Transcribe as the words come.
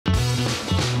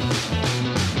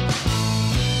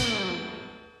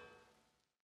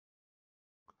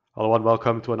Hello and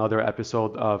welcome to another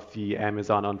episode of the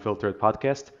Amazon Unfiltered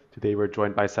podcast. Today we're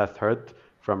joined by Seth Hurd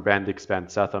from Brand Expand.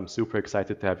 Seth, I'm super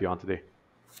excited to have you on today.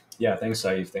 Yeah, thanks,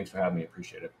 Saif. Thanks for having me.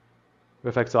 Appreciate it.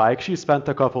 Perfect. So I actually spent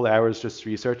a couple hours just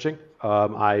researching.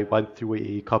 I went through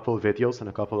a couple videos and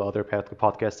a couple other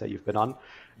podcasts that you've been on,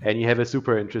 and you have a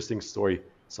super interesting story.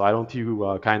 So I want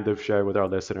you kind of share with our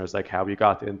listeners like how you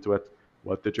got into it,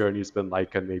 what the journey's been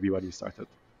like, and maybe when you started.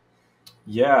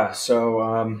 Yeah,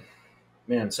 so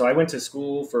I went to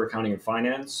school for accounting and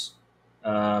finance.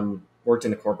 Worked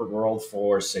in the corporate world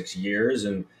for 6 years,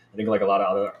 and I think like a lot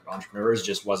of other entrepreneurs,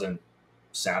 just wasn't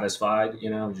satisfied.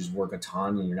 Just work a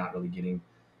ton, and you're not really getting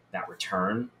that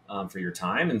return for your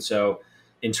time. And so,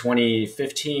 in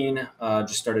 2015,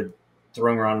 just started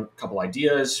throwing around a couple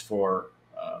ideas for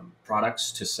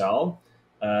products to sell.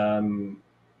 Um,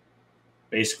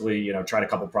 Basically, tried a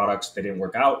couple products, they didn't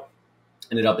work out.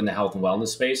 Ended up in the health and wellness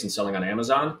space and selling on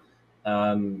Amazon.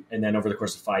 And then over the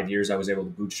course of 5 years, I was able to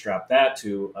bootstrap that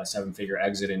to a seven-figure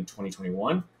exit in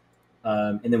 2021.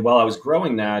 And then while I was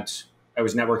growing that, I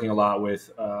was networking a lot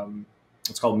with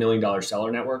it's called Million Dollar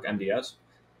Seller Network, MDS,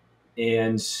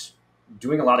 and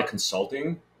doing a lot of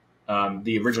consulting.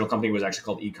 The original company was actually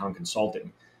called Econ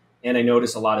Consulting. And I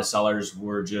noticed a lot of sellers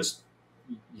were just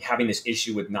having this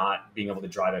issue with not being able to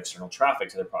drive external traffic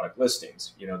to their product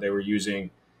listings. They were using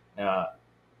uh,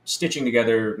 stitching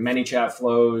together many chat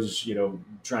flows,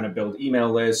 trying to build email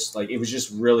lists. Like it was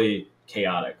just really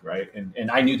chaotic, right? And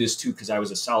I knew this too because I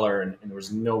was a seller and there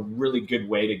was no really good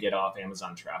way to get off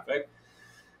Amazon traffic.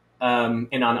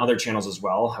 And on other channels as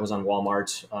well. I was on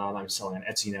Walmart. I'm selling on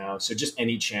Etsy now. So just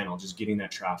any channel, just getting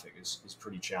that traffic is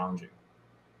pretty challenging.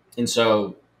 And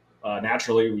so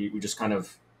naturally, we just kind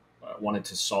of wanted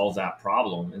to solve that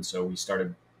problem. And so we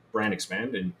started Brand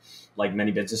Expand. And like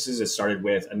many businesses, it started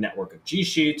with a network of G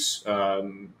Sheets,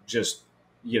 just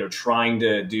trying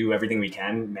to do everything we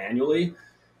can manually.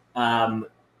 And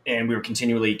we were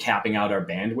continually capping out our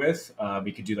bandwidth.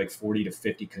 We could do like 40 to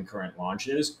 50 concurrent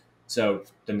launches. So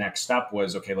the next step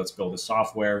was, okay, let's build a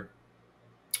software.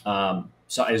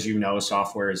 So as you know,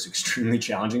 software is extremely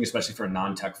challenging, especially for a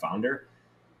non-tech founder.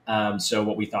 So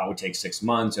what we thought would take 6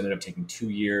 months ended up taking 2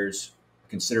 years,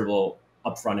 considerable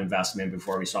upfront investment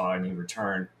before we saw any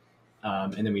return.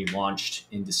 And then we launched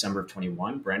in December of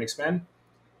 21, Brand Expand,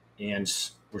 and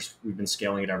we've been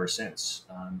scaling it ever since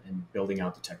and building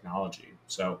out the technology.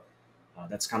 So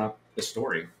that's kind of the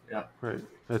story. Yeah. Right.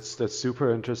 That's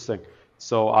super interesting.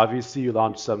 So obviously you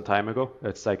launched some time ago.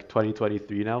 It's like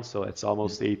 2023 now, so it's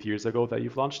almost 8 years ago that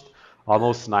you've launched.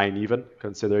 Almost nine even,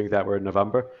 considering that we're in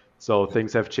November. So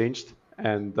things have changed.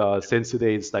 And since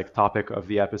today's like topic of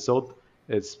the episode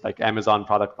is like Amazon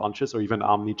product launches or even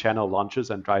omni-channel launches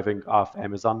and driving off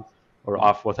Amazon or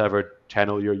off whatever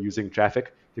channel you're using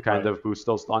traffic to kind Right. of boost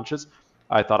those launches.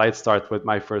 I thought I'd start with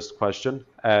my first question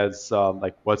as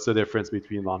like, what's the difference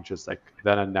between launches like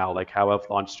then and now? Like, how have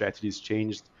launch strategies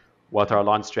changed? What are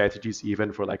launch strategies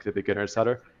even for like the beginner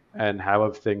seller? And how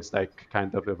have things like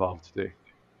kind of evolved today?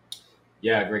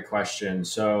 Yeah, great question.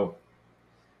 So,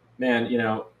 man,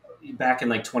 back in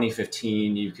like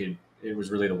 2015, it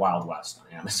was really the Wild West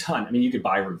on Amazon. I mean, you could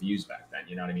buy reviews back then,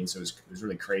 you know what I mean? So it was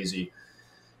really crazy.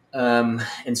 And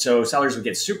so sellers would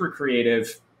get super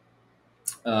creative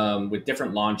with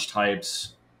different launch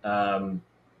types,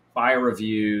 buy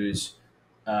reviews.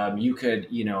 You could,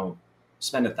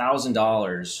 spend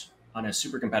 $1,000 on a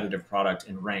super competitive product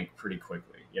and rank pretty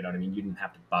quickly. You know what I mean? You didn't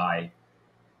have to buy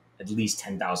at least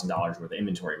 $10,000 worth of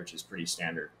inventory, which is pretty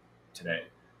standard today.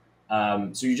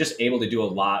 So you're just able to do a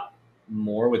lot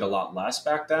more with a lot less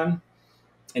back then.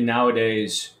 And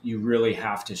nowadays, you really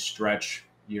have to stretch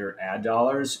your ad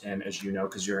dollars. And as you know,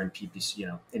 because you're in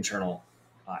PPC, internal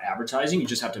advertising, you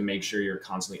just have to make sure you're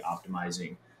constantly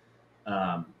optimizing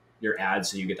your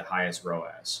ads so you get the highest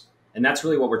ROAS. And that's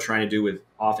really what we're trying to do with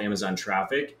off Amazon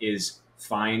traffic is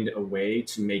find a way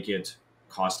to make it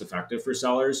cost effective for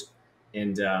sellers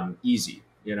and easy.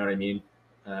 You know what I mean?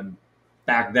 Um,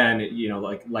 Back then,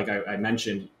 like I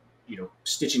mentioned,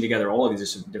 stitching together all of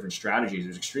these different strategies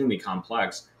was extremely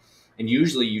complex, and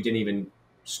usually you didn't even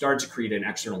start to create an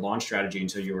external launch strategy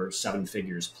until you were seven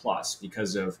figures plus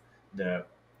because of the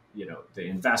the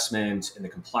investment and the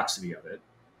complexity of it.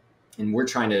 And we're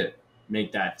trying to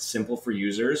make that simple for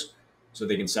users so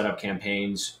they can set up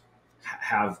campaigns,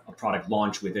 have a product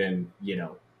launch within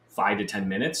 5 to 10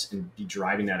 minutes, and be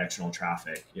driving that external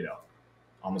traffic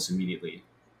almost immediately.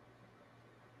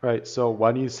 Right. So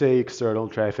when you say external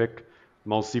traffic,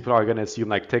 most people are going to assume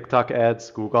like TikTok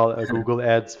ads, Google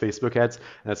ads, Facebook ads,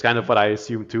 and that's kind of what I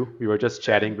assumed too. We were just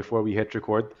chatting before we hit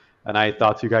record, and I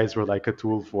thought you guys were like a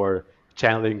tool for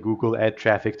channeling Google ad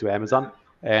traffic to Amazon.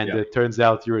 And Yeah. it turns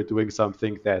out you were doing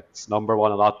something that's number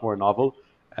one, a lot more novel,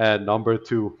 and number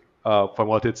two, from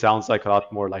what it sounds like, a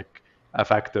lot more like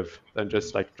effective than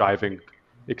just like driving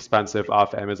expensive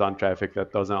off Amazon traffic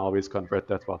that doesn't always convert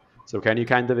that well. So can you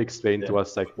kind of explain Yeah. to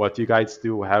us like what you guys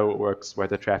do, how it works, where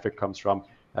the traffic comes from,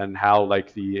 and how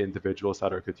like the individual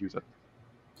seller could use it?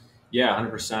 Yeah,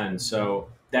 100%. So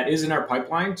that is in our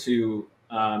pipeline to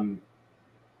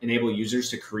enable users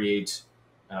to create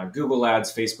Google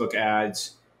ads, Facebook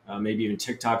ads, maybe even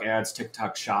TikTok ads.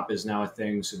 TikTok Shop is now a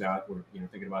thing, so that we're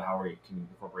thinking about how we can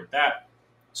incorporate that.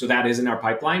 So that is in our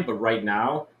pipeline. But right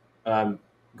now, um,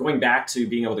 going back to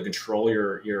being able to control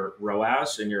your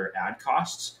ROAS and your ad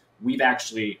costs, we've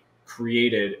actually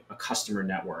created a customer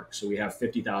network. So we have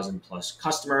 50,000 plus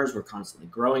customers. We're constantly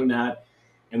growing that,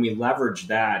 and we leverage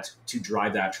that to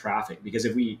drive that traffic. Because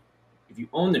if you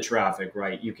own the traffic,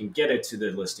 right, you can get it to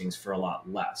the listings for a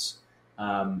lot less.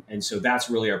 And so that's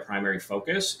really our primary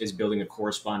focus, is building a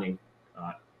corresponding,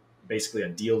 uh, basically a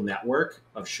deal network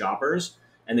of shoppers,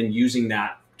 and then using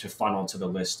that to funnel to the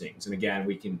listings. And again,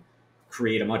 we can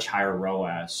create a much higher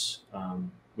ROAS,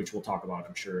 which we'll talk about,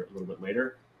 I'm sure, a little bit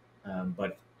later.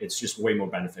 But it's just way more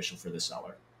beneficial for the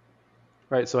seller.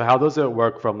 Right. So how does it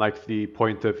work from like the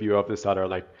point of view of the seller?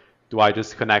 Like, do I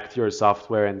just connect your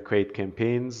software and create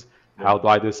campaigns? Yeah. How do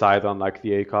I decide on like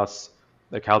the ACOS?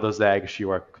 Like, how does that actually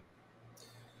work?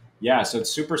 Yeah, so it's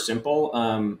super simple.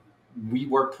 We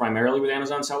work primarily with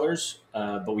Amazon sellers,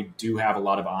 but we do have a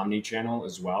lot of omni-channel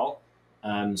as well.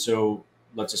 So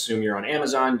let's assume you're on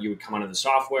Amazon. You would come onto the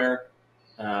software,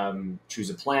 choose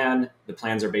a plan. The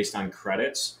plans are based on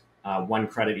credits. One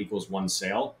credit equals one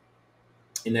sale.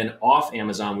 And then off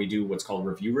Amazon, we do what's called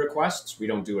review requests. We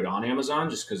don't do it on Amazon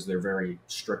just because they're very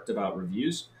strict about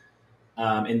reviews.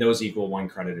 And those equal one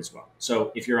credit as well.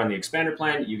 So if you're on the expander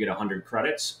plan, you get 100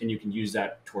 credits, and you can use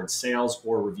that towards sales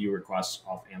or review requests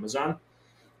off Amazon.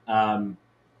 Um,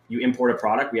 you import a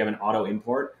product. We have an auto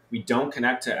import. We don't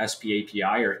connect to SP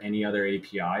API or any other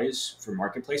APIs for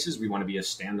marketplaces. We want to be a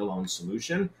standalone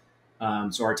solution.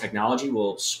 So our technology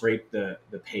will scrape the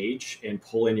page and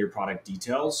pull in your product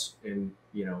details in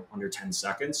under 10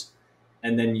 seconds,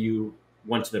 and then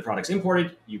once the product's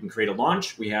imported, you can create a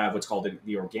launch. We have what's called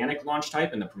the organic launch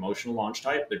type and the promotional launch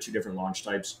type. They're two different launch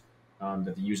types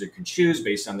that the user can choose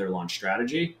based on their launch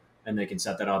strategy, and they can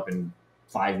set that up in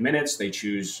 5 minutes. They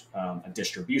choose a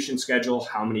distribution schedule,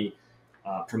 how many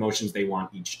promotions they want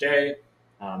each day.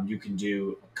 You can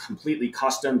do completely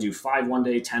custom, do 5 one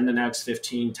day, 10 the next,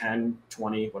 15, 10,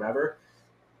 20, whatever.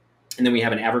 And then we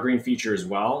have an evergreen feature as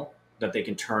well that they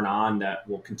can turn on that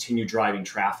will continue driving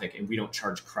traffic, and we don't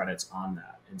charge credits on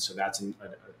that. And so that's an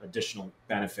additional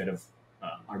benefit of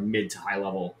our mid to high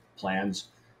level plans.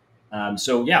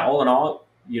 So yeah, all in all,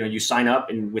 you sign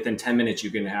up, and within 10 minutes, you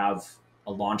can have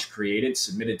a launch created,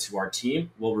 submitted to our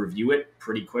team. We'll review it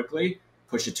pretty quickly,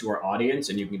 push it to our audience,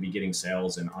 and you can be getting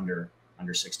sales in under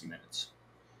 60 minutes.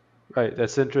 Right.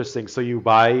 That's interesting. So you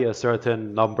buy a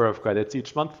certain number of credits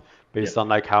each month based Yep. on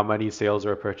like how many sales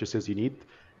or purchases you need,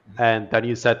 and then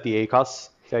you set the ACOS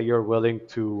that you're willing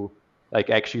to like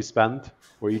actually spend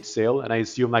for each sale. And I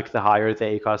assume like the higher the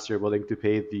ACOS you're willing to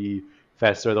pay, the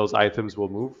faster those items will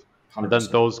move. And then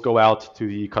 100%. those go out to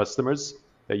the customers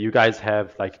that you guys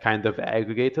have like kind of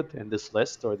aggregated in this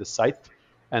list or the site.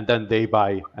 And then they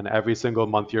buy, and every single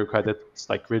month your credits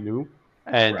like renew,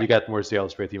 and you Correct. get more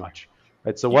sales pretty much.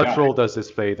 Right. So what Yeah. role does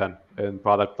this play then in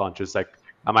product launches? Like,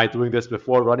 am I doing this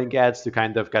before running ads to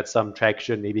kind of get some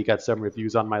traction, maybe get some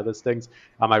reviews on my listings?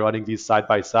 Am I running these side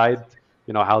by side?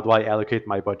 How do I allocate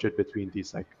my budget between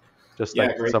these? Like, just Yeah,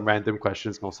 like great. some random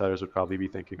questions most sellers would probably be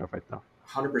thinking of right now.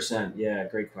 100%. Yeah,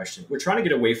 great question. We're trying to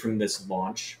get away from this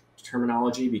launch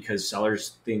terminology because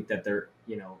sellers think that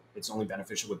it's only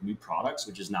beneficial with new products,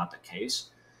 which is not the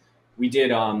case. We did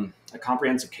a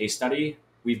comprehensive case study.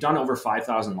 We've done over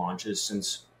 5,000 launches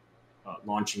since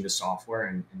launching the software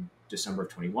in December of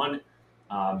 21.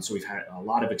 So we've had a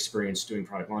lot of experience doing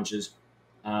product launches.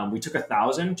 We took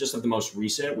 1,000, just of the most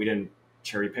recent. We didn't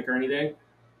cherry pick or anything.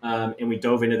 And we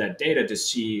dove into that data to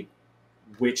see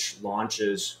which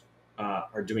launches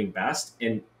are doing best.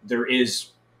 And there is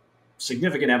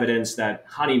significant evidence that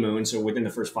honeymoon, so within the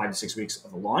first 5 to 6 weeks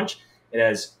of the launch, it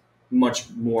has much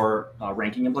more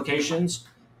ranking implications.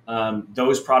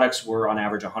 Those products were on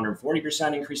average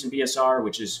 140% increase in BSR,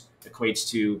 which equates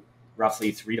to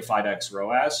roughly 3 to 5x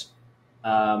ROAS.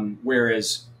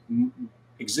 Whereas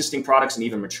existing products and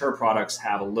even mature products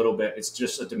have a little bit, it's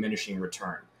just a diminishing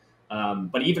return.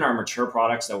 But even our mature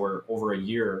products that were over a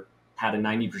year had a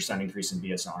 90% increase in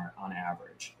BSR on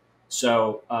average.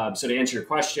 So to answer your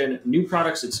question, new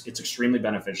products, it's extremely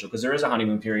beneficial because there is a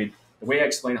honeymoon period. The way I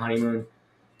explain honeymoon,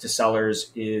 to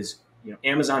sellers is,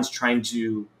 Amazon's trying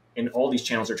to, and all these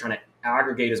channels are trying to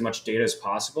aggregate as much data as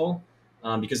possible,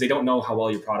 because they don't know how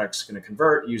well your product's going to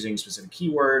convert using specific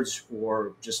keywords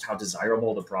or just how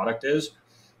desirable the product is.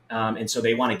 And so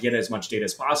they want to get as much data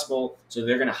as possible. So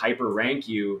they're going to hyper rank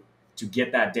you to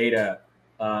get that data,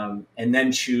 and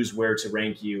then choose where to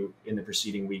rank you in the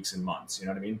preceding weeks and months. You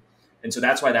know what I mean? And so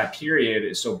that's why that period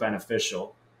is so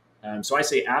beneficial. So I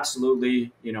say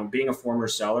absolutely, being a former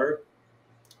seller,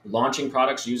 launching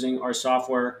products using our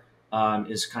software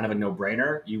is kind of a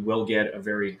no-brainer. You will get a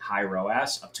very high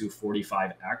ROAS, up to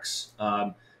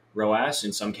 45x ROAS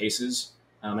in some cases.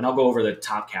 And I'll go over the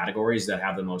top categories that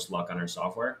have the most luck on our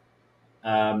software.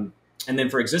 And then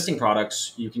for existing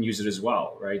products, you can use it as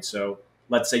well, right? So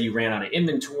let's say you ran out of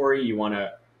inventory, you want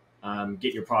to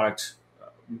get your product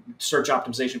search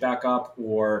optimization back up,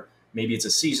 or maybe it's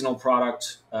a seasonal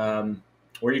product,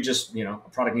 or you just, a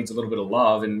product needs a little bit of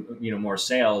love and, more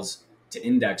sales to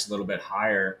index a little bit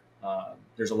higher.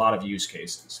 There's a lot of use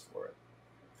cases for it.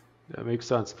 That makes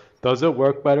sense. Does it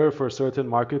work better for certain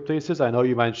marketplaces? I know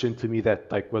you mentioned to me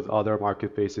that like with other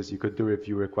marketplaces, you could do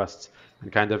review requests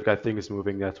and kind of get things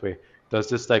moving that way. Does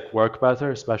this like work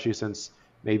better, especially since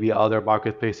maybe other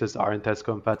marketplaces aren't as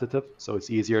competitive, so it's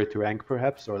easier to rank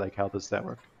perhaps, or like how does that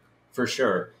work? For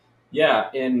sure. Yeah,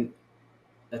 and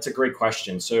that's a great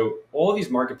question. So all of these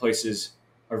marketplaces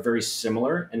are very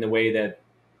similar in the way that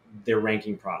they're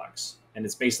ranking products, and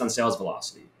it's based on sales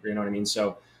velocity. You know what I mean?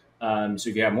 So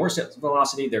if you have more sales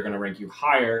velocity, they're going to rank you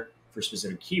higher for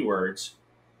specific keywords.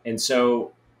 And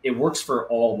so it works for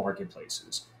all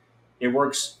marketplaces. It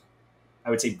works,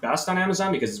 I would say, best on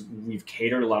Amazon because we've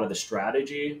catered a lot of the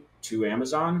strategy to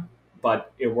Amazon,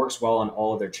 but it works well on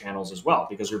all of their channels as well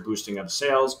because you're boosting up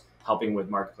sales, helping with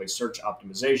marketplace search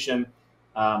optimization.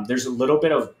 There's a little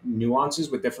bit of nuances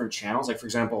with different channels. Like, for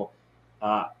example,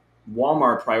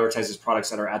 Walmart prioritizes products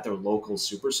that are at their local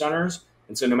supercenters.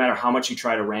 And so no matter how much you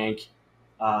try to rank,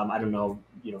 I don't know,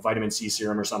 vitamin C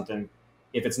serum or something,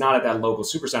 if it's not at that local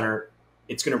supercenter,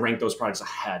 it's going to rank those products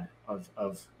ahead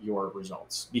of your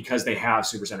results because they have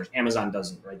supercenters. Amazon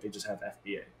doesn't, right? They just have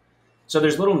FBA. So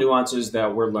there's little nuances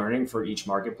that we're learning for each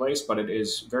marketplace, but it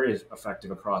is very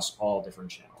effective across all different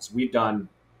channels. We've done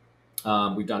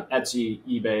Etsy,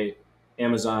 eBay,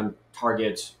 Amazon,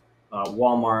 Target,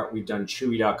 Walmart. We've done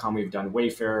Chewy.com. We've done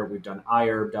Wayfair. We've done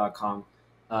iHerb.com.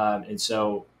 And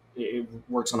so it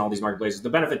works on all these marketplaces. The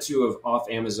benefit too of off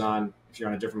Amazon, if you're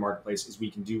on a different marketplace, is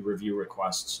we can do review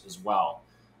requests as well.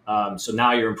 So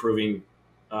now you're improving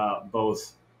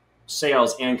both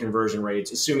sales and conversion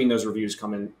rates, assuming those reviews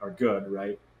come in are good,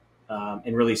 right?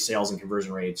 And really sales and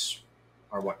conversion rates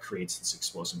are what creates this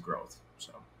explosive growth.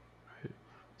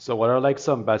 So what are like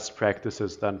some best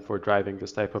practices then for driving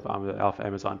this type of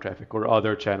Amazon traffic or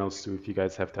other channels too, if you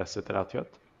guys have tested it out yet?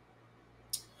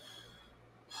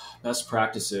 Best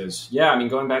practices. Yeah, I mean,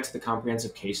 going back to the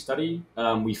comprehensive case study,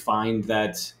 we find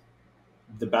that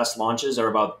the best launches are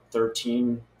about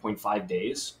 13.5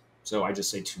 days. So I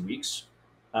just say 2 weeks.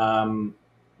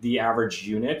 The average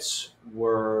units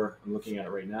were, I'm looking at it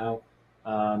right now,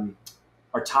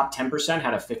 our top 10%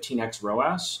 had a 15x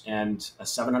ROAS and a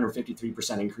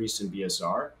 753% increase in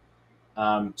BSR.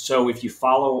 So if you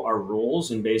follow our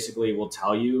rules, and basically we'll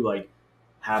tell you like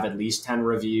have at least 10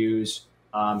 reviews,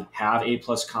 have A+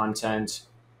 content,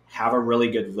 have a really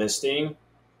good listing,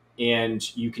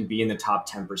 and you can be in the top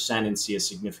 10% and see a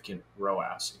significant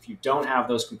ROAS. If you don't have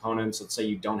those components, let's say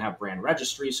you don't have brand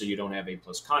registry, so you don't have A+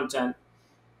 content,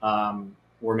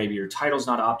 or maybe your title's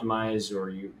not optimized, or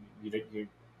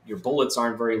your bullets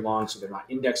aren't very long, so they're not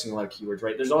indexing a lot of keywords,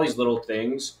 right? There's all these little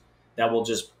things that will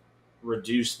just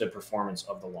reduce the performance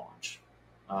of the launch.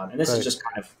 And this is just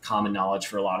kind of common knowledge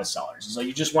for a lot of sellers. So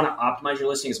you just want to optimize your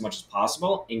listing as much as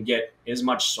possible and get as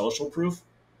much social proof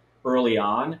early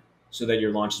on so that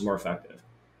your launch is more effective.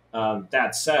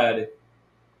 That said,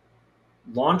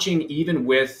 launching even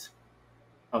with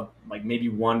like maybe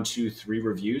 1, 2, 3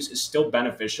 reviews is still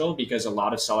beneficial because a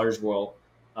lot of sellers will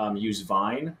use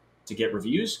Vine to get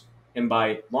reviews. And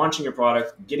by launching your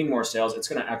product, getting more sales, it's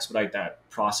going to expedite that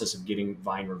process of getting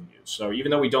Vine reviews. So even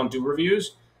though we don't do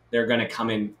reviews, they're going to come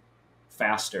in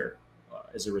faster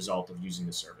as a result of using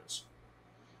the service.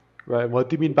 Right. What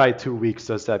do you mean by 2 weeks?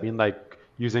 Does that mean like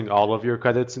using all of your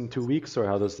credits in 2 weeks, or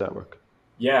how does that work?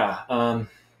 Yeah.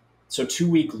 So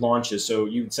 2-week launches. So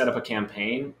you set up a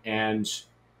campaign, and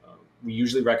we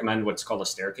usually recommend what's called a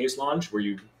staircase launch,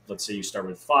 where let's say you start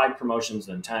with 5 promotions,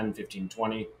 then 10, 15,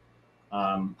 20,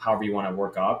 however you want to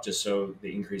work up, just so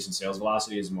the increase in sales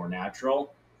velocity is more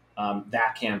natural.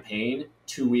 That campaign,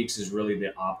 2 weeks is really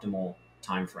the optimal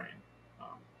time frame,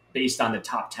 based on the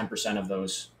top 10% of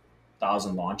those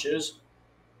 1,000 launches,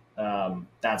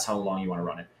 that's how long you want to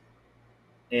run it.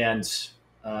 And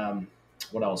um,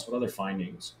 what else? What other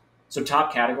findings? So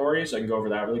top categories, I can go over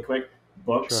that really quick. Sure.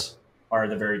 Books are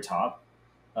the very top.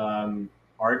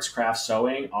 Arts, crafts,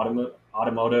 sewing,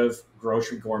 automotive,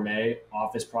 grocery, gourmet,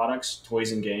 office products,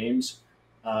 toys and games,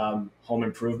 home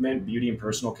improvement, beauty and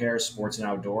personal care, sports and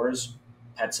outdoors,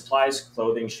 pet supplies,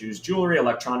 clothing, shoes, jewelry,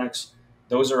 electronics.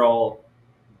 Those are all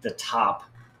the top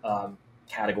um,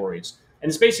 categories. And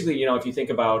it's basically, if you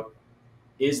think about,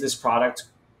 is this product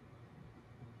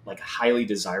like highly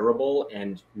desirable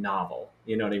and novel?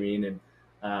 You know what I mean?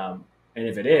 And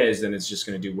if it is, then it's just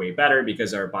going to do way better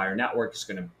because our buyer network is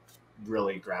going to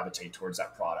really gravitate towards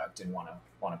that product and want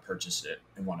to purchase it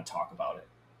and want to talk about it.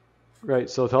 Right.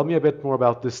 So tell me a bit more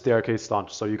about this staircase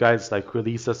launch. So you guys like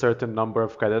release a certain number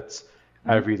of credits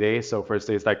Mm-hmm. every day. So first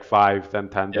day is like 5, then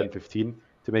 10, Yeah. then 15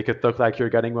 to make it look like you're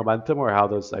getting momentum, or how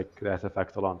does like that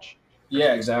affect the launch?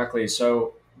 Yeah, exactly.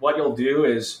 So what you'll do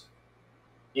is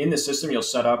in the system, you'll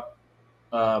set up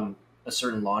a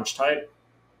certain launch type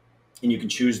and you can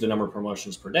choose the number of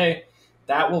promotions per day.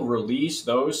 That will release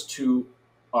those to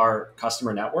our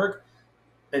customer network.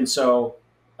 And so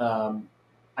um,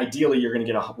 ideally, you're going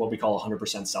to get what we call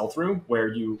 100% sell through, where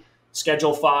you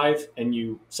schedule 5 and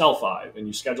you sell 5, and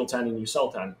you schedule 10 and you sell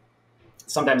 10.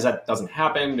 Sometimes that doesn't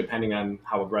happen depending on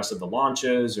how aggressive the launch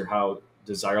is or how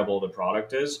desirable the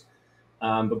product is.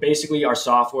 But basically, our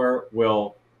software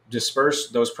will disperse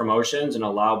those promotions and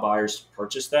allow buyers to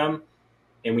purchase them.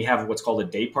 And we have what's called a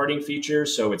day parting feature.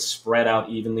 So it's spread out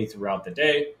evenly throughout the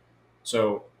day.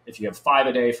 So if you have 5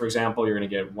 a day, for example, you're going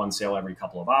to get one sale every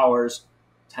couple of hours,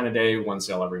 10 a day, one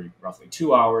sale every roughly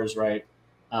 2 hours, right?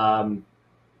 Um,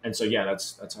 and so, yeah,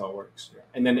 that's how it works.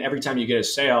 And then every time you get a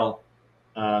sale,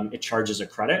 it charges a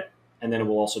credit. And then it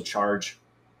will also charge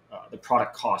the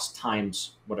product cost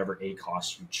times whatever a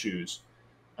cost you choose.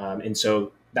 And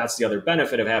so that's the other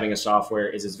benefit of having a software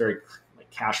is it's very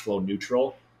like cash flow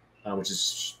neutral, which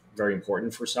is very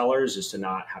important for sellers, is to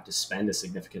not have to spend a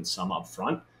significant sum up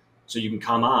front. So you can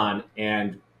come on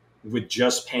and with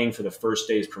just paying for the first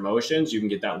day's promotions, you can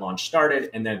get that launch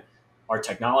started. And then our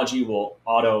technology will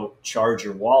auto charge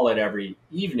your wallet every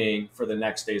evening for the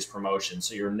next day's promotion.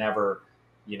 So you're never,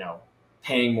 you know,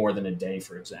 paying more than a day,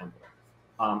 for example.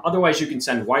 Otherwise, you can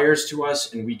send wires to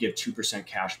us and we give 2%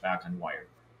 cash back on wire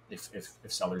if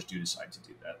sellers do decide to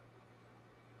do that.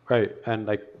 Right. And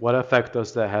like what effect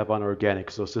does that have on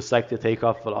organic? So it's just like the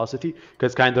takeoff velocity,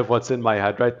 because kind of what's in my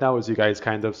head right now is you guys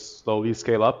kind of slowly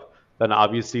scale up, then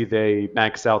obviously they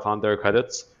max out on their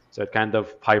credits. So that kind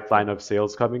of pipeline of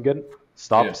sales coming in Yeah.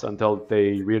 stops until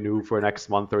they renew for next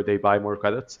month or they buy more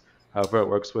credits. However, it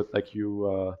works with like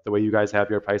the way you guys have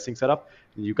your pricing set up.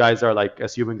 You guys are like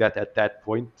assuming that at that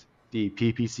point, the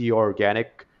PPC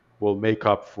organic will make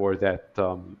up for that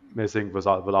missing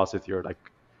velocity, or like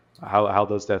how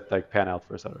does that like pan out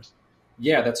for sellers?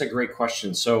 Yeah, that's a great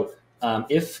question. So,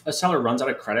 if a seller runs out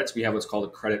of credits, we have what's called a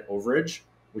credit overage,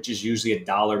 which is usually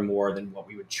 $1 more than what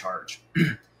we would charge.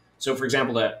 So, for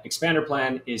example, the expander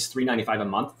plan is $3.95 a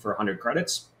month for 100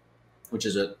 credits, which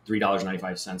is a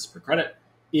 $3.95 per credit.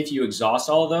 If you exhaust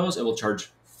all of those, it will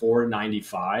charge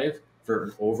 $4.95 for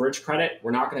an overage credit.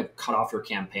 We're not going to cut off your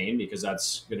campaign because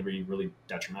that's going to be really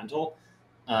detrimental.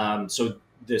 So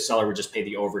the seller would just pay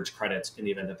the overage credits in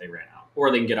the event that they ran out,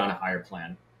 or they can get on a higher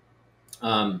plan.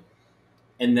 Um,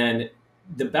 and then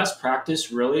the best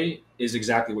practice really is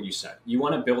exactly what you said. You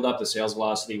want to build up the sales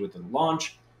velocity with the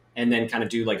launch and then kind of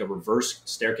do like a reverse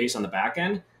staircase on the back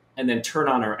end and then turn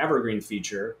on our evergreen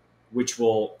feature, which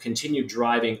will continue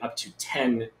driving up to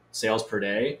 10 sales per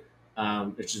day,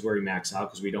 which is where we max out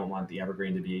because we don't want the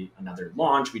evergreen to be another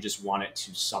launch. We just want it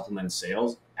to supplement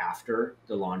sales after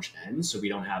the launch ends so we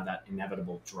don't have that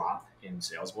inevitable drop in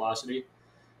sales velocity.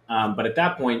 But at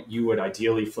that point, you would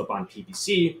ideally flip on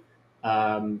PPC.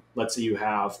 Let's say you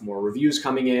have more reviews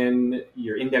coming in,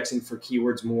 you're indexing for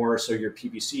keywords more, so your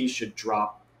PPC should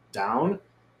drop down,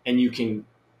 and you can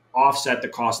offset the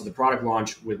cost of the product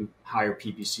launch with higher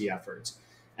PPC efforts.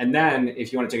 And then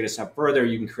if you want to take it a step further,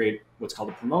 you can create what's called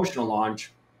a promotional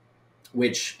launch,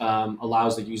 which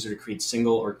allows the user to create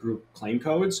single or group claim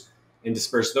codes and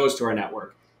disperse those to our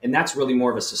network. And that's really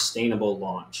more of a sustainable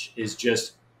launch, is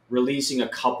just releasing a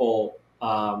couple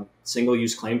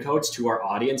single-use claim codes to our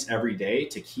audience every day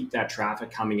to keep that traffic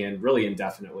coming in really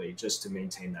indefinitely, just to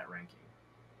maintain that ranking.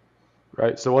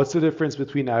 Right. So what's the difference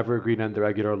between evergreen and the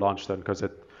regular launch then? Because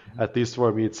at least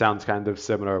for me, it sounds kind of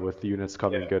similar with the units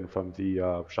coming Yeah. in from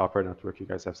the shopper network you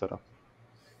guys have set up.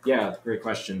 Yeah, great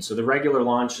question. So the regular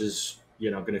launch is,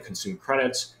 going to consume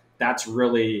credits. That's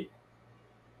really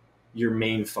your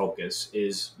main focus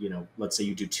is, let's say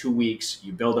you do 2 weeks,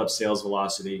 you build up sales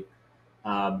velocity.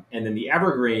 And then the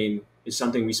evergreen is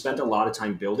something we spent a lot of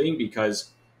time building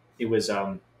because it was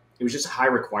it was just a high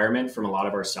requirement from a lot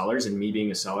of our sellers. And me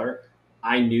being a seller,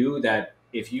 I knew that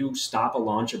if you stop a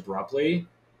launch abruptly,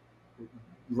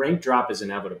 rank drop is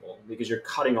inevitable because you're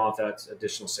cutting off that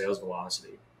additional sales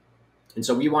velocity. And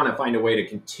so we want to find a way to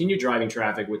continue driving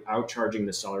traffic without charging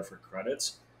the seller for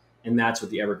credits. And that's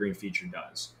what the evergreen feature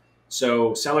does.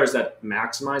 So sellers that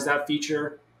maximize that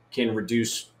feature can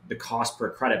reduce the cost per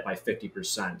credit by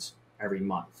 50% every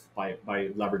month by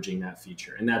leveraging that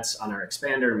feature. And that's on our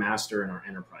expander, master, and our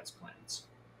enterprise plans.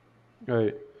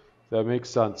 Right. That makes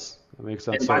sense. That makes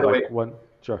sense. And So by the way, like one,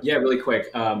 sure. yeah, really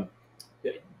quick.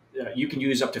 You can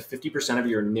use up to 50% of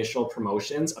your initial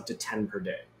promotions up to 10 per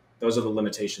day. Those are the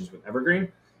limitations with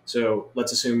evergreen. So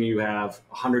let's assume you have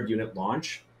a 100 unit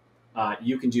launch.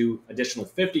 You can do additional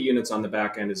 50 units on the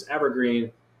back end as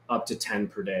evergreen, up to 10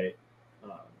 per day.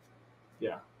 Uh,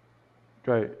 yeah.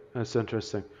 Right. That's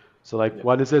interesting. So like Yeah.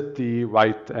 what is it the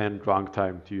right and wrong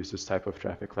time to use this type of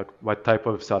traffic? Like what type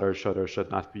of seller should or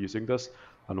should not be using this?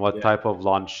 And what Yeah. type of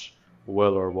launch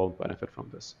will or won't benefit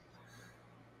from this?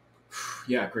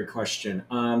 Yeah. Great question.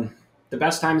 The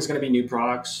best time is going to be new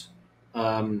products.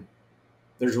 Um,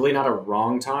 there's really not a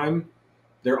wrong time.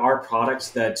 There are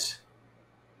products that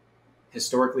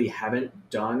historically haven't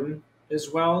done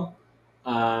as well.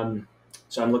 Um,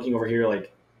 so I'm looking over here,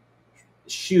 like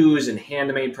shoes and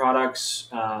handmade products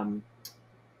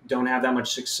don't have that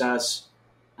much success.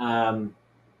 Um,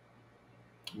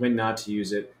 when not to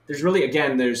use it. There's really,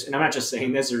 again, and I'm not just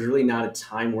saying this, there's really not a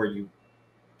time where you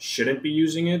shouldn't be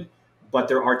using it, but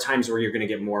there are times where you're going to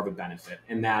get more of a benefit.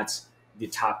 And that's the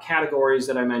top categories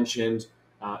that I mentioned,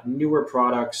 newer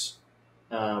products,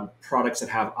 products that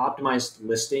have optimized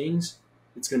listings.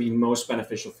 It's going to be most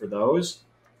beneficial for those.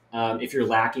 If you're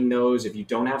lacking those, if you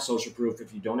don't have social proof,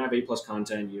 if you don't have A plus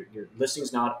content, your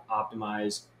listing's not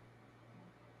optimized,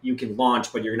 you can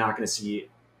launch, but you're not going to see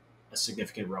a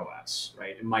significant ROAS,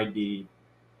 right? It might be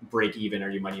break even, or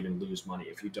you might even lose money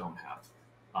if you don't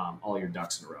have all your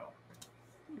ducks in a row.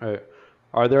 Right.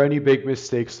 Are there any big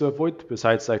mistakes to avoid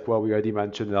besides like what we already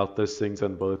mentioned out listings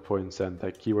and bullet points and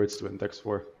like keywords to index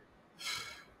for?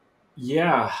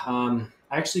 Yeah, I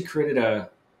actually created a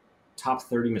top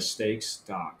 30 mistakes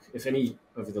doc. If any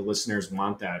of the listeners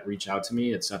want that, reach out to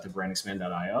me at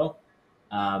seth@brandexpand.io.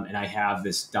 And I have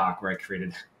this doc where I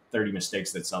created 30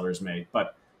 mistakes that sellers make.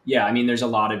 But yeah, I mean, there's a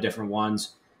lot of different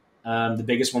ones. The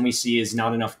biggest one we see is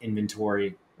not enough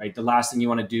inventory, right? The last thing you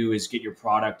want to do is get your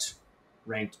product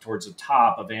ranked towards the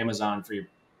top of Amazon for your,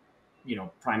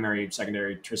 primary,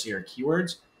 secondary, tertiary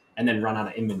keywords, and then run out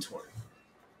of inventory.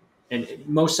 And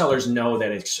most sellers know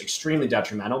that it's extremely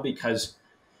detrimental because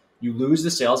you lose the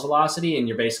sales velocity and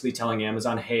you're basically telling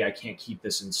Amazon, hey, I can't keep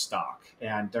this in stock.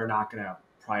 And they're not going to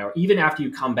even after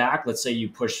you come back, let's say you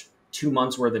push 2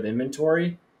 months worth of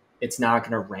inventory, it's not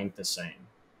going to rank the same.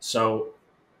 So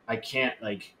I can't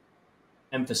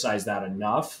emphasize that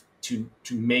enough to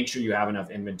make sure you have enough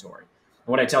inventory. And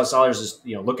what I tell sellers is,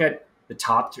 look at the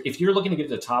top three. If you're looking to get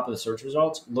to the top of the search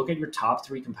results, look at your top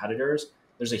 3 competitors.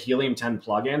 There's a Helium 10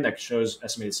 plugin that shows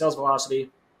estimated sales velocity,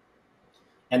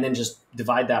 and then just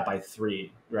divide that by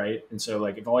 3, right? And so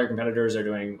if all your competitors are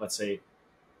doing, let's say,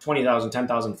 20,000,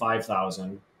 10,000,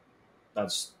 5,000,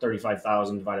 that's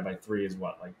 35,000 divided by 3 is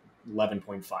what, like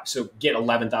 11.5. So get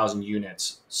 11,000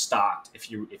 units stocked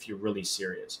if you're really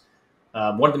serious.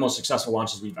 One of the most successful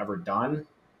launches we've ever done.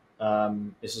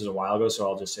 This is a while ago, so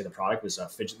I'll just say the product was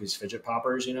these fidget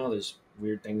poppers. Those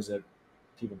weird things that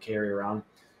people carry around.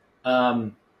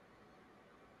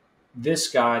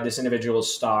 This individual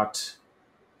stocked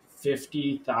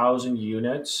 50,000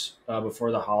 units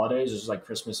before the holidays. This was like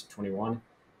Christmas of 21.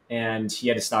 And he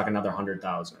had to stock another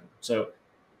 100,000. So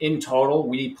in total,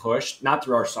 we pushed, not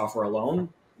through our software alone,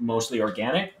 mostly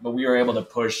organic, but we were able to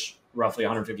push roughly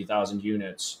 150,000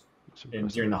 units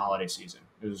during the holiday season.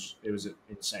 It was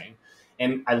insane.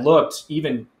 And I looked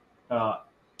even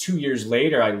 2 years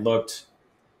later. I looked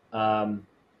a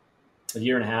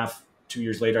year and a half, 2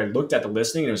 years later. I looked at the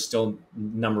listing and it was still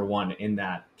number 1 in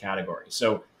that category.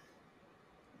 So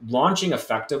launching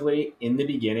effectively in the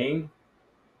beginning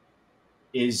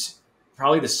is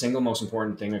probably the single most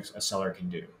important thing a seller can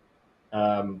do.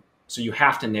 So you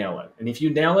have to nail it. And if you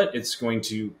nail it, it's going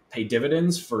to pay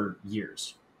dividends for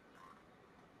years.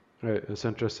 Right, that's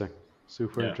interesting.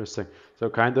 Super Yeah. interesting. So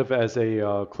kind of as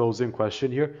a closing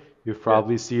question here, you've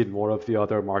probably seen more of the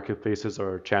other marketplaces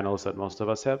or channels that most of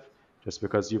us have, just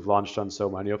because you've launched on so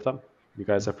many of them. You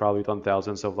guys have probably done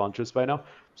thousands of launches by now.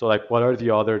 So like, what are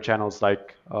the other channels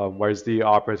like? Where's the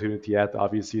opportunity at?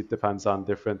 Obviously, it depends on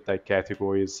different like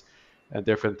categories and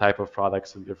different type of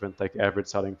products and different like average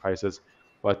selling prices.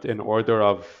 But in order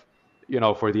of,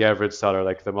 for the average seller,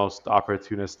 like the most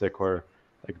opportunistic or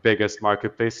like biggest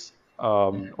marketplace,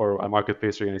 or a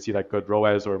marketplace you're going to see like good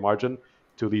ROAS or margin,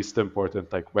 to least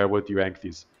important, like where would you rank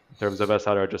these in terms of a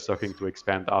seller just looking to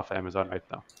expand off Amazon right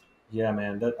now? Yeah,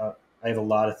 man. I have a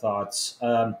lot of thoughts.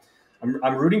 I'm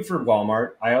rooting for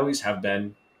Walmart. I always have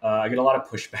been. I get a lot of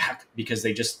pushback because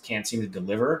they just can't seem to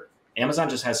deliver. Amazon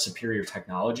just has superior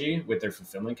technology with their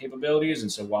fulfillment capabilities,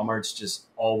 and so Walmart's just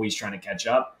always trying to catch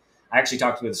up. I actually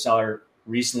talked with a seller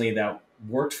recently that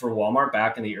worked for Walmart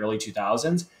back in the early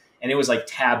 2000s, and it was like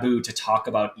taboo to talk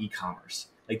about e-commerce.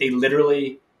 Like they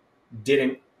literally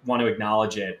didn't want to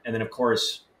acknowledge it, and then of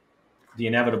course the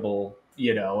inevitable,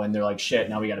 and they're like, shit,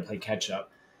 now we got to play catch up.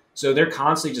 So they're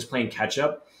constantly just playing catch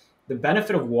up. The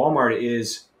benefit of Walmart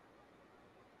is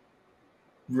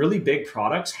really big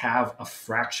products have a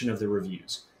fraction of the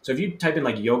reviews. So if you type in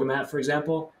like yoga mat, for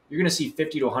example, you're going to see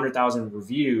 50 to 100,000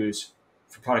 reviews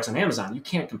for products on Amazon. You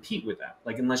can't compete with that.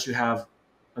 Like unless you have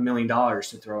 $1 million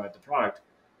to throw at the product.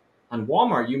 On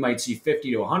Walmart, you might see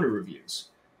 50 to 100 reviews.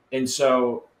 And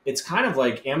so it's kind of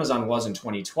like Amazon was in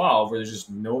 2012, where there's just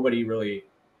nobody really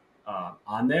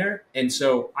on there. And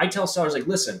so I tell sellers, like,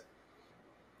 listen,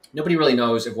 nobody really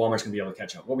knows if Walmart's going to be able to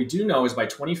catch up. What we do know is by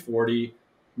 2040,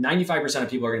 95% of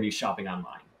people are going to be shopping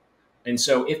online. And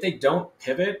so if they don't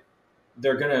pivot,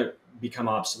 they're going to become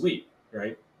obsolete,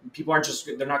 right? People aren't just,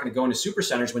 they're not going to go into super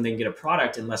centers when they can get a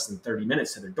product in less than 30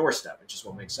 minutes to their doorstep. It just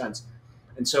won't make sense.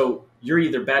 And so you're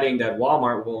either betting that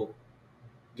Walmart will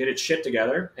get its shit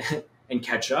together and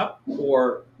catch up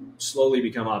or slowly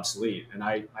become obsolete. And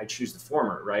I choose the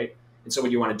former, right? And so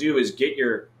what you want to do is get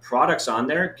your products on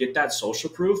there, get that social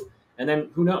proof, and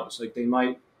then who knows? Like they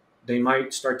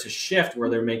might start to shift where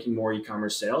they're making more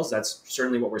e-commerce sales. That's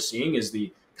certainly what we're seeing is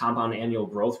the compound annual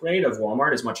growth rate of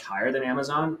Walmart is much higher than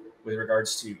Amazon with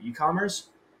regards to e-commerce.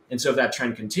 And so if that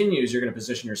trend continues, you're going to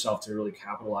position yourself to really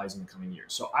capitalize in the coming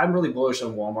years. So I'm really bullish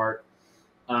on Walmart.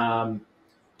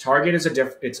 Target is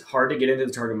it's hard to get into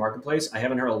the Target marketplace. I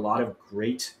haven't heard a lot of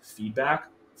great feedback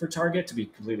for Target, to be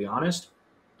completely honest.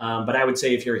 But I would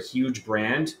say if you're a huge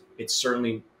brand, it's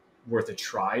certainly worth a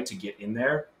try to get in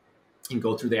there and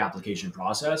go through the application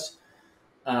process.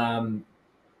 Etsy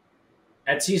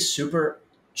is super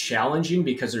challenging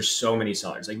because there's so many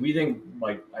sellers. Like we think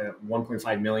like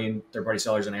 1.5 million third-party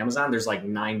sellers on Amazon. There's like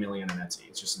 9 million on Etsy.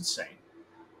 It's just insane.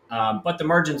 But the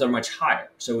margins are much higher.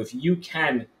 So if you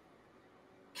can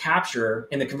capture,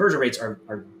 and the conversion rates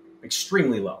are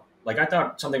extremely low. Like I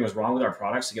thought something was wrong with our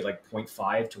products to get like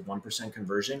 0.5 to 1%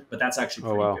 conversion, but that's actually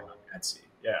pretty good on Etsy.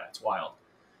 Yeah, it's wild.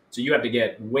 So you have to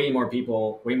get way more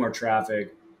people, way more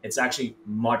traffic. It's actually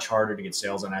much harder to get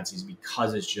sales on Etsy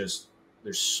because it's just,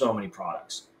 there's so many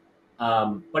products.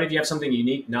 But if you have something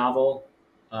unique, novel,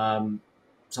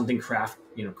 something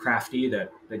crafty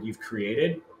that you've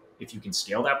created, if you can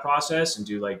scale that process and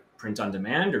do like print on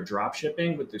demand or drop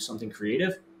shipping with something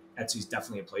creative, Etsy is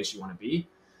definitely a place you want to be.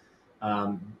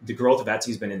 The growth of Etsy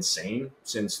has been insane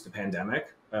since the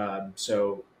pandemic.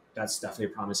 So that's definitely a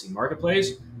promising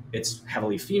marketplace. It's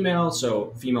heavily female,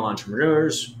 so female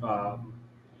entrepreneurs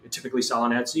typically sell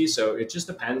on Etsy. So it just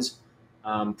depends.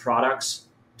 Products.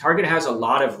 Target has a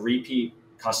lot of repeat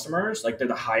customers, like they're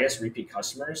the highest repeat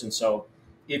customers. And so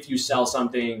if you sell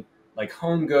something like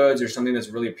home goods or something that's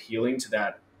really appealing to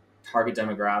that target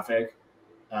demographic,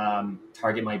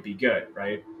 Target might be good,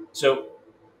 right? So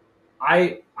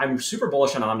I'm super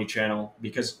bullish on omnichannel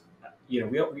because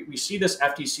we see this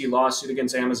FTC lawsuit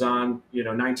against Amazon.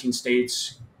 19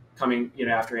 states coming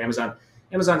after Amazon.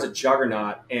 Amazon's a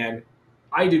juggernaut, and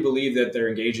I do believe that they're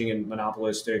engaging in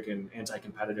monopolistic and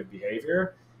anti-competitive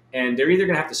behavior, and they're either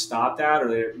going to have to stop that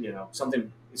or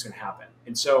something is going to happen.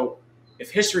 And so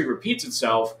if history repeats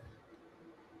itself,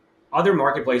 other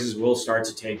marketplaces will start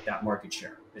to take that market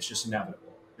share. It's just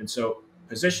inevitable. And so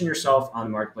position yourself on the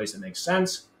marketplace that makes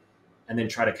sense, and then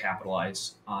try to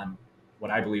capitalize on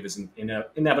what I believe is an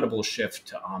inevitable shift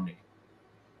to omni.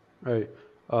 Right.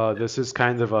 This is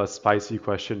kind of a spicy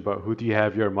question, but who do you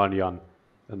have your money on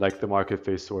in like the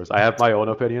marketplace stores? I have my own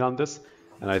opinion on this,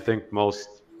 and I think most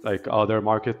like other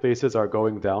marketplaces are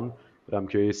going down, but I'm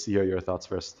curious to hear your thoughts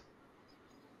first.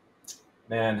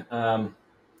 Man,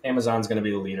 Amazon's going to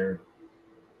be the leader.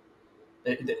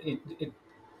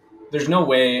 There's no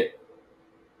way,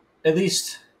 at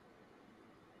least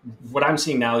what I'm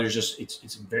seeing now, there's just it's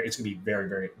going to be very,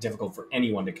 very difficult for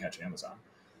anyone to catch Amazon.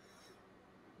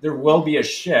 There will be a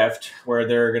shift where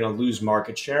they're going to lose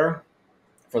market share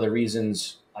for the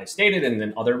reasons I stated and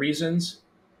then other reasons,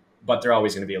 but they're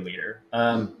always going to be a leader.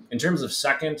 In terms of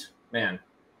second, man,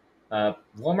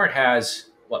 Walmart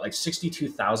has what, like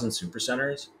 62,000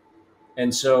 supercenters.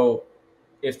 And so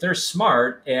if they're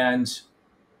smart and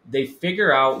they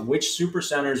figure out which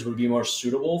supercenters would be more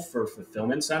suitable for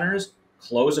fulfillment centers,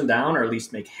 close them down, or at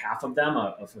least make half of them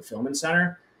a fulfillment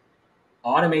center,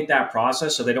 automate that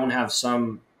process so they don't have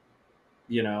some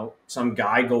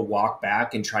guy go walk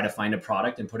back and try to find a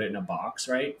product and put it in a box,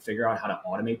 right? Figure out how to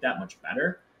automate that much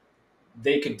better.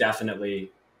 They could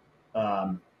definitely,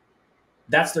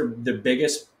 that's the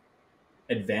biggest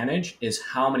advantage is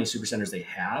how many supercenters they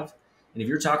have. And if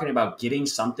you're talking about getting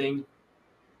something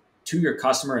to your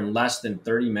customer in less than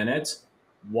 30 minutes,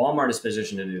 Walmart is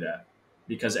positioned to do that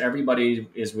because everybody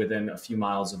is within a few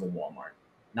miles of a Walmart.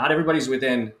 Not everybody's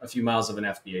within a few miles of an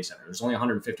FBA center. There's only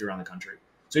 150 around the country.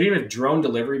 So even if drone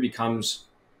delivery becomes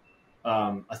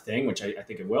a thing, which I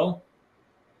think it will,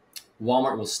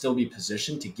 Walmart will still be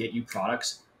positioned to get you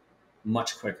products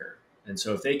much quicker. And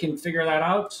so if they can figure that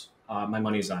out, my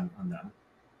money's on them.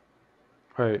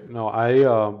 Right.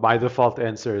 No, my default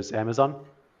answer is Amazon.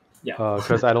 Yeah.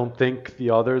 Because I don't think the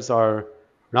others are,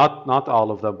 not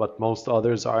all of them, but most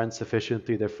others aren't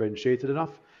sufficiently differentiated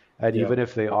enough. And Yeah. even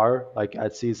if they are, like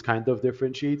Etsy is kind of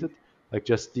differentiated, like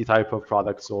just the type of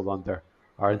products sold on there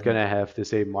aren't Mhm. gonna have the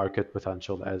same market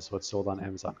potential as what's sold on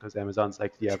Amazon. Because Amazon's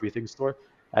like the everything store.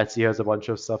 Etsy has a bunch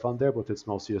of stuff on there, but it's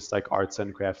mostly just like arts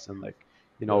and crafts and like,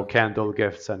 Yeah. candle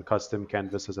gifts and custom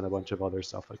canvases and a bunch of other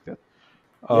stuff like that.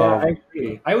 Yeah, I Um,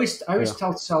 agree. I always yeah.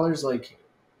 tell sellers, like,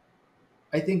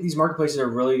 I think these marketplaces are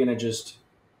really going to just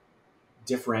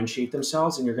differentiate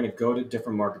themselves, and you're going to go to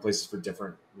different marketplaces for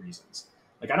different reasons.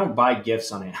 Like, I don't buy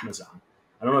gifts on Amazon.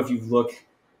 I don't know if you look,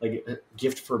 like a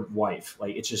gift for wife,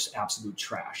 like it's just absolute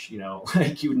trash.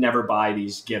 Like you would never buy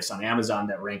these gifts on Amazon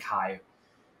that rank high.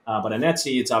 But on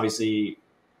Etsy,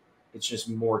 it's just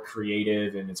more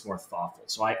creative and it's more thoughtful.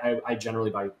 So I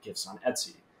generally buy gifts on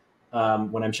Etsy.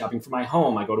 When I'm shopping for my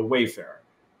home, I go to Wayfair,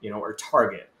 or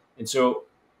Target. And so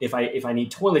if I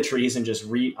need toiletries and just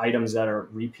items that are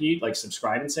repeat, like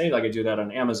subscribe and save, like I do that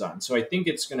on Amazon. So I think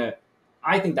that's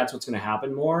what's gonna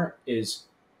happen more is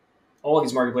all of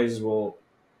these marketplaces will,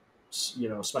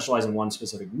 specialize in one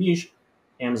specific niche.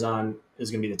 Amazon is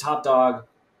gonna be the top dog,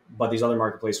 but these other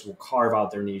marketplaces will carve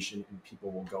out their niche and people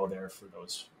will go there for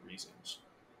those reasons.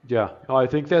 Yeah, no, I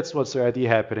think that's what's already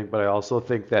happening, but I also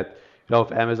think that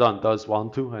if Amazon does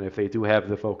want to, and if they do have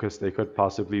the focus, they could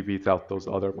possibly beat out those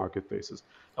other marketplaces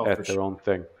Oh, for at their sure. own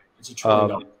thing. It's $1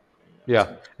 trillion. Um, Yeah,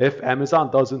 yeah, if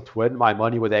Amazon doesn't win, my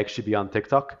money would actually be on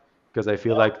TikTok because I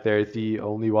feel yeah, like they're the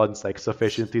only ones like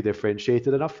sufficiently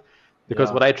differentiated enough. Because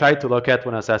yeah, what I try to look at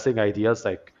when assessing ideas,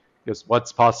 like, is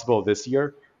what's possible this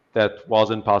year that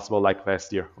wasn't possible like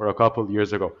last year or a couple of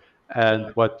years ago, and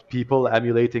yeah, what people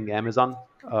emulating Amazon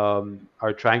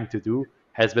are trying to do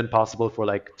has been possible for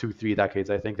like 2, 3 decades.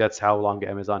 I think that's how long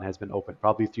Amazon has been open,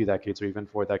 probably 3 decades or even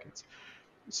 4 decades.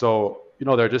 So,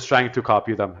 they're just trying to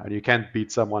copy them, and you can't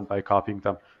beat someone by copying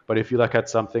them. But if you look at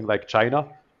something like China,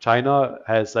 China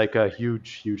has like a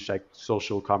huge, huge like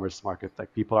social commerce market.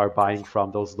 Like people are buying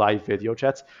from those live video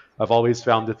chats. I've always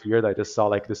found it weird. I just saw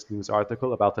like this news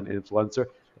article about an influencer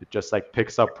that just like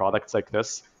picks up products like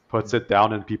this, puts it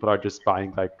down, and people are just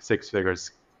buying like 6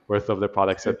 figures worth of the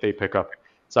products that they pick up.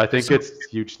 So I it's think so, it's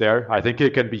huge there. I think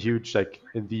it can be huge like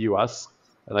in the US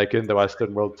like in the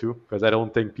Western world too, because I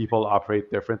don't think people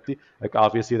operate differently. Like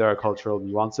obviously there are cultural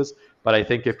nuances, but I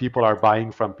think if people are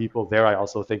buying from people there, I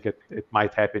also think it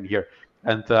might happen here.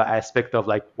 And the aspect of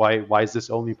like why is this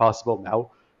only possible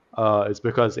now is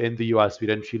because in the US we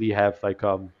didn't really have like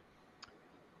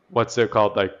what's it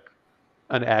called, like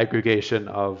an aggregation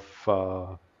of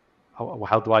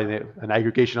how do I name an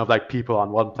aggregation of like people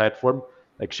on one platform,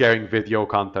 like sharing video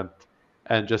content,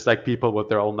 and just like people with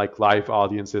their own like live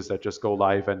audiences that just go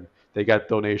live and they get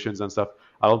donations and stuff.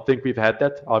 I don't think we've had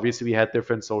that. Obviously, we had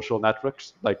different social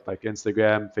networks like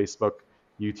Instagram, Facebook,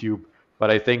 YouTube, but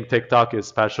I think TikTok is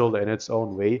special in its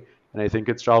own way, and I think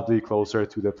it's probably closer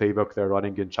to the playbook they're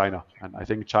running in China. And I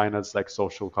think China's like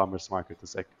social commerce market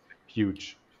is like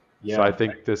huge. So I yeah,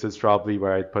 think this is probably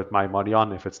where I'd put my money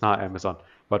on if it's not Amazon.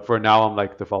 But for now, I'm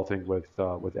like defaulting with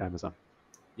Amazon.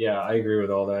 yeah. I agree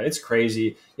with all that. It's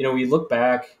crazy. We look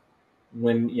back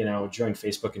when joined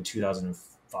Facebook in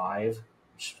 2005.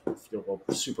 I feel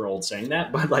super old saying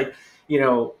that, but like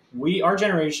our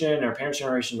generation, our parents'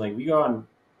 generation, like we go on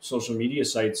social media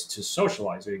sites to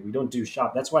socialize. We don't do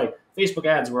shop. That's why Facebook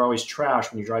ads were always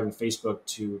trash when you're driving Facebook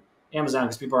to Amazon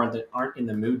because people aren't in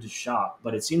the mood to shop.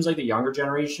 But it seems like the younger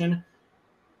generation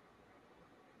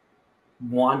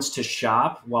wants to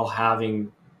shop while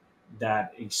having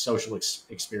that social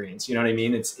experience. You know what I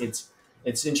mean? It's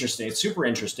interesting. It's super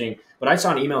interesting. But I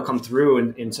saw an email come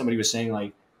through, and somebody was saying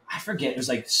like, I forget, it was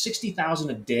like 60,000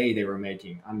 a day they were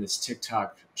making on this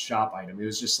TikTok shop item. It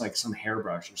was just like some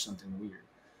hairbrush or something weird.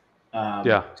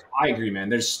 Yeah. I agree, man.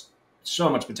 There's so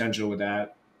much potential with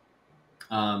that.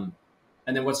 Um,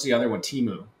 and then what's the other one?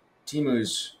 Temu.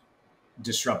 Temu's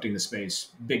disrupting the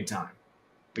space big time.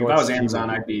 Like if I What's was Amazon,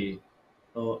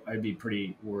 Timo? I'd be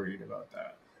pretty worried about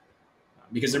that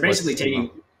because they're basically What's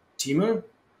Timo? taking Temu.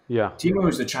 Yeah. Temu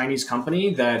is the Chinese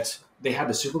company that they had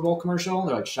the Super Bowl commercial.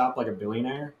 They're like shop like a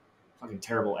billionaire. Fucking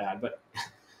terrible ad, but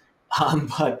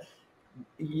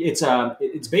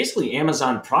it's basically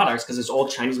Amazon products because it's all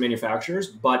Chinese manufacturers,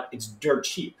 but it's dirt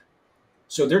cheap.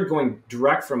 So they're going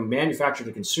direct from manufacturer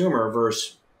to consumer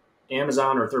versus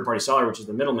Amazon or third party seller, which is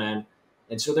the middleman.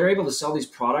 And so they're able to sell these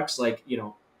products like,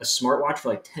 a smartwatch for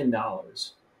like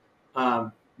 $10.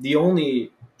 The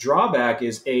only drawback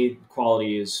is A,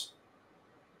 quality is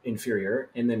inferior.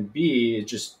 And then B, is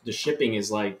just the shipping is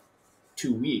like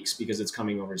 2 weeks because it's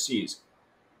coming overseas.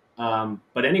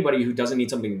 But anybody who doesn't need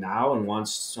something now and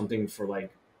wants something for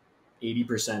like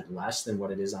 80% less than what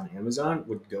it is on Amazon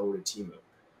would go to Temu.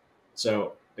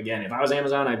 So again, if I was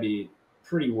Amazon, I'd be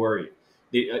pretty worried.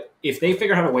 If they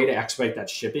figure out a way to expedite that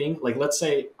shipping, like let's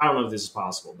say, I don't know if this is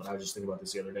possible, but I was just thinking about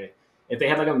this the other day. If they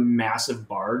had like a massive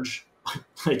barge,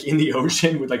 like in the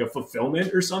ocean with like a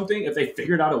fulfillment or something, if they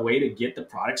figured out a way to get the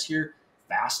products here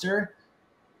faster,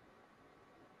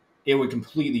 it would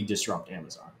completely disrupt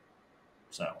Amazon.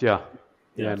 So Yeah.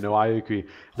 yeah, Yeah, no, I agree.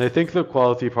 And I think the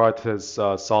quality part is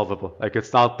solvable. Like,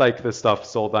 it's not like the stuff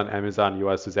sold on Amazon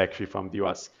US is actually from the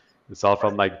US. It's all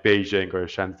from right. like Beijing or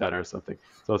Shenzhen or something.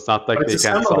 So it's not But like it's they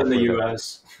can't assembled in solve the for that.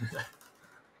 U.S.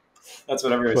 That's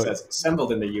what everyone But says.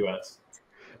 Assembled in the U.S.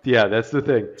 yeah, that's the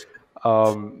thing.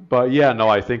 But yeah, no,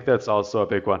 I think that's also a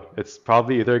big one. It's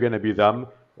probably either going to be them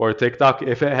or TikTok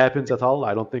if it happens at all.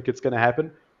 I don't think it's going to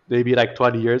happen. Maybe like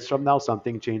 20 years from now,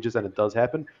 something changes and it does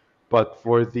happen. But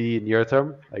for the near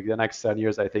term, like the next 10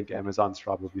 years, I think Amazon's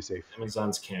probably safe.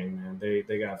 Amazon's king, man.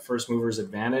 They got first movers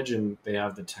advantage and they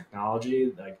have the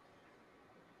technology. Like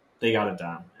they got it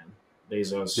down, man. Yeah,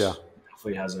 Bezos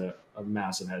definitely has a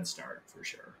massive head start for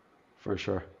sure. for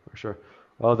sure, for sure.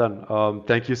 Well then,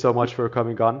 thank you so much for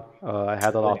coming on. I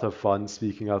had a Absolutely, lot of fun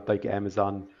speaking of like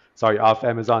off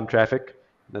Amazon traffic,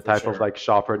 and the for type of sure. like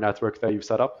shopper network that you've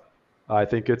set up. I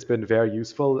think it's been very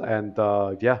useful. And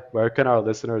yeah, where can our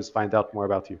listeners find out more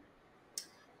about you?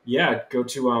 Yeah, go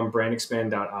to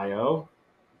brandexpand.io.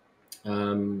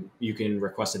 You can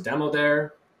request a demo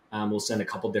there. We'll send a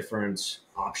couple different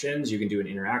options. You can do an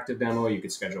interactive demo. You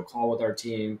could schedule a call with our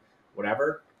team,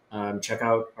 whatever. Check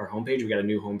out our homepage. We got a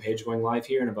new homepage going live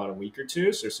here in about a week or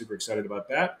two. So super excited about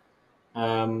that.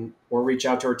 Or reach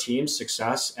out to our team,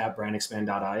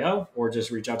 success@brandexpand.io, or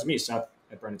just reach out to me, Seth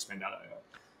at brandexpand.io.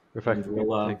 And Perfect.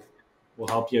 Thank, we'll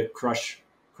help you crush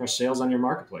sales on your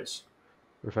marketplace.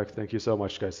 perfect. Thank you so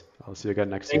much, guys. I'll see you again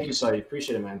next Thank you, week. Sai.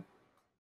 Appreciate it, man.